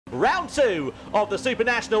Round 2 of the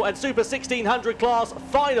Supernational and Super 1600 class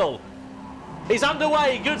final is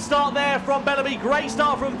underway. Good start there from Bellamy. Great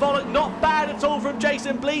start from Volok. Not bad at all from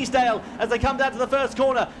Jason Bleasdale as they come down to the first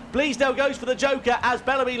corner. Bleasdale goes for the joker as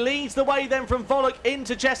Bellamy leads the way then from Volok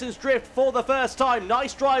into Chesson's Drift for the first time.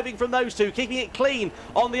 Nice driving from those two, keeping it clean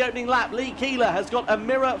on the opening lap. Lee Keeler has got a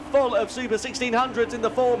mirror full of Super 1600s in the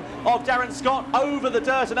form of Darren Scott over the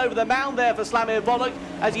dirt and over the mound there for Slamir Volok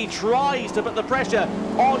as he tries to put the pressure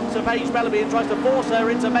onto Paige Bellamy and tries to force her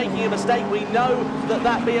into making a mistake. We know that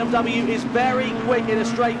that BMW is very quick in a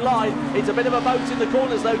straight line. It's a bit of a boat in the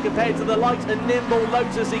corners though compared to the light and nimble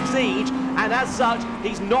Lotus Exige, and as such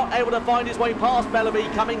he's not able to find his way past Bellamy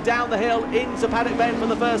coming down the hill into Paddock Bend for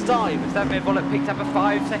the first time. Slamir Volok picked up a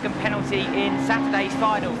 5-second penalty in Saturday's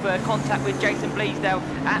final for contact with Jason Bleasdale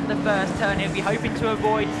at the first turn. He'll be hoping to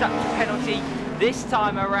avoid such a penalty this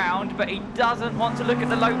time around, but he doesn't want to look at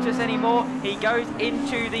the Lotus anymore. He goes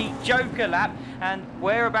into the joker lap, and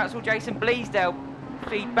whereabouts will Jason Bleasdale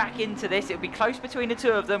feed back into this? It'll be close between the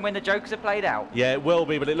two of them when the jokers are played out. Yeah, it will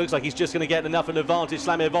be, but it looks like he's just going to get enough of an advantage.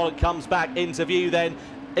 Slamir Volok comes back into view then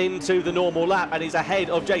into the normal lap, and he's ahead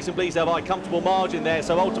of Jason Bleasdale by a comfortable margin there,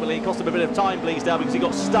 so ultimately it cost him a bit of time, Bleasdale, because he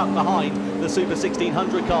got stuck behind the Super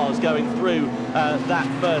 1600 cars going through that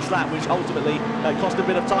first lap, which ultimately cost a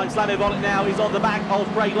bit of time. Slamir Volok now is on the back of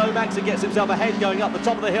Craig Lomax and gets himself ahead going up the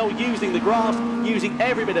top of the hill, using the grass, using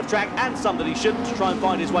every bit of track and some that he shouldn't to try and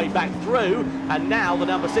find his way back through, and now the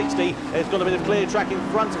number 60 has got a bit of clear track in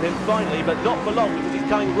front of him finally, but not for long because he's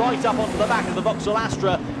coming right up onto the back of the Vauxhall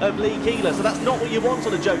Astra of Lee Keeler, so that's not what you want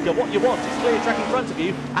on a joker. What you want is clear track in front of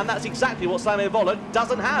you, and that's exactly what Slamir Volok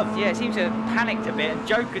doesn't have. Yeah, it seems to have panicked a bit and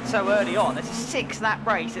jokered so early on. It's a 6-lap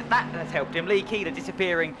race, and that has helped him. Lee Keeler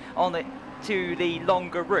disappearing on to the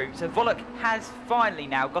longer route. So Volok has finally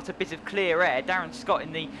now got a bit of clear air. Darren Scott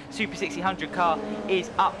in the Super 1600 car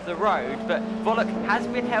is up the road, but Volok has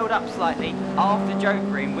been held up slightly after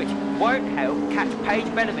jokering, which won't help catch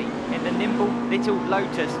Paige Bellamy in the nimble little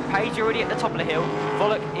Lotus. Paige already at the top of the hill.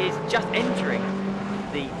 Volok is just entering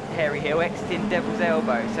the hairy hill, exiting Devil's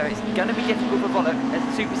Elbow, so it's going to be difficult for Volok as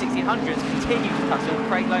the Super 1600s continue to tussle.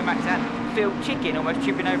 Craig Lomax and Phil Chicken almost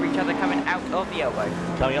tripping over each other coming out of the elbow.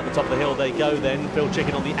 Coming up the top of the hill they go then. Phil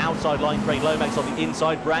Chicken on the outside line, Craig Lomax on the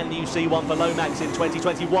inside. Brand new C1 for Lomax in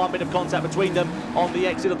 2021. Bit of contact between them on the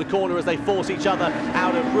exit of the corner as they force each other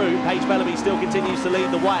out of route. Paige Bellamy still continues to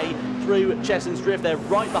lead the way through Chesson's Drift. They're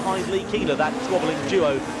right behind Lee Keeler, that squabbling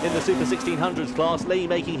duo in the Super 1600s class. Lee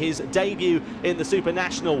making his debut in the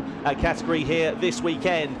Supernational category here this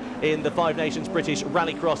weekend in the Five Nations British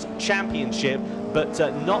Rallycross Championship, but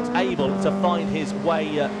not able to find his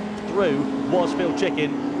way through was Phil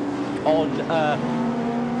Chicken on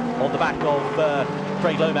the back of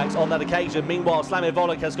Craig Lomax on that occasion. Meanwhile, Slamir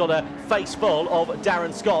Volok has got a face full of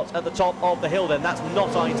Darren Scott at the top of the hill then. That's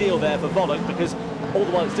not ideal there for Volok, because all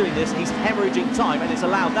the while it's doing this, he's hemorrhaging time, and it's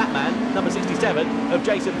allowed that man, number 67, of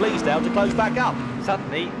Jason Bleasdale, to close back up.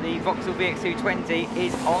 Suddenly, the Vauxhall VX220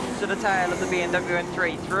 is onto the tail of the BMW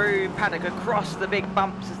M3, through paddock, across the big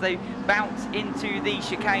bumps as they bounce into the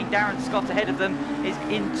chicane. Darren Scott ahead of them is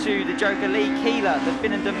into the joker. Lee Keeler, the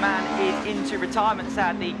Finnenden man, is into retirement,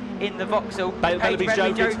 sadly, in the Vauxhall. Bellamy's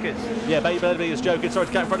jokers. Yeah, Bellamy is jokered. Sorry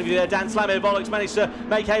to cut in front of you there, Dan. Slamir Volok's managed to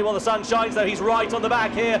make hay while the sun shines, though. He's right on the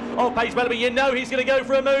back here of Paige Bellamy. You know he's going to go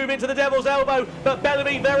for a move into the Devil's Elbow, but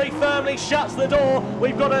Bellamy very firmly shuts the door.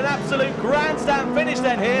 We've got an absolute grandstand finish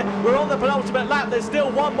then here. We're on the penultimate lap. There's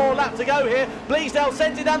still one more lap to go here. Bleasdale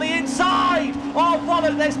sends it down the inside of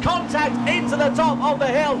Volok. There's contact into the top of the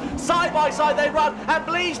hill. Side by side they run, and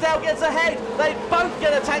Bleasdale gets ahead. They both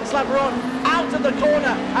get a tank slapper on out of the corner,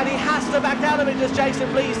 and he has to back out of it, just Jason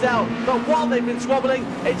Bleasdale. But while they've been squabbling,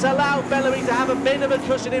 it's allowed Bellamy to have a bit of a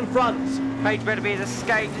cushion in front. Paige Bellamy has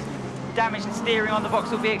escaped. Damage and steering on the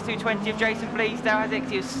Vauxhall VX220 of Jason Bleasdale has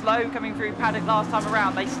exited. He was slow coming through paddock last time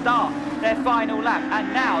around. They start their final lap,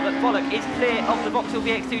 and now that Volok is clear of the Vauxhall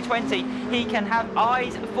VX220, he can have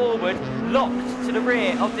eyes forward, locked to the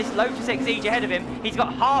rear of this Lotus Exige ahead of him. He's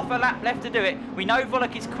got half a lap left to do it. We know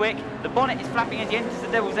Volok is quick. The bonnet is flapping as he enters the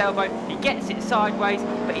Devil's Elbow. He gets it sideways,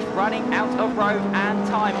 but he's running out of road and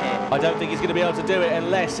time here. I don't think he's going to be able to do it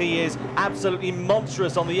unless he is absolutely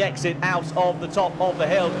monstrous on the exit out of the top of the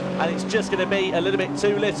hill, and it's just going to be a little bit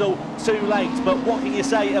too little, too late. But what can you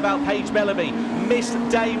say about Paige Bellamy? Missed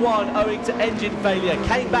day one owing to engine failure,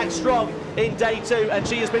 came back strong in day two, and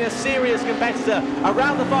she has been a serious competitor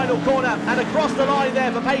around the final corner and across the line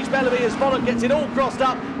there for Paige Bellamy as Volok gets it all crossed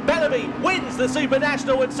up. Bellamy wins the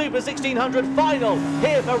Supernational and Super 1600 final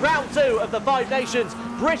here for round 2 of the Five Nations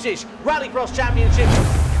British Rallycross Championship.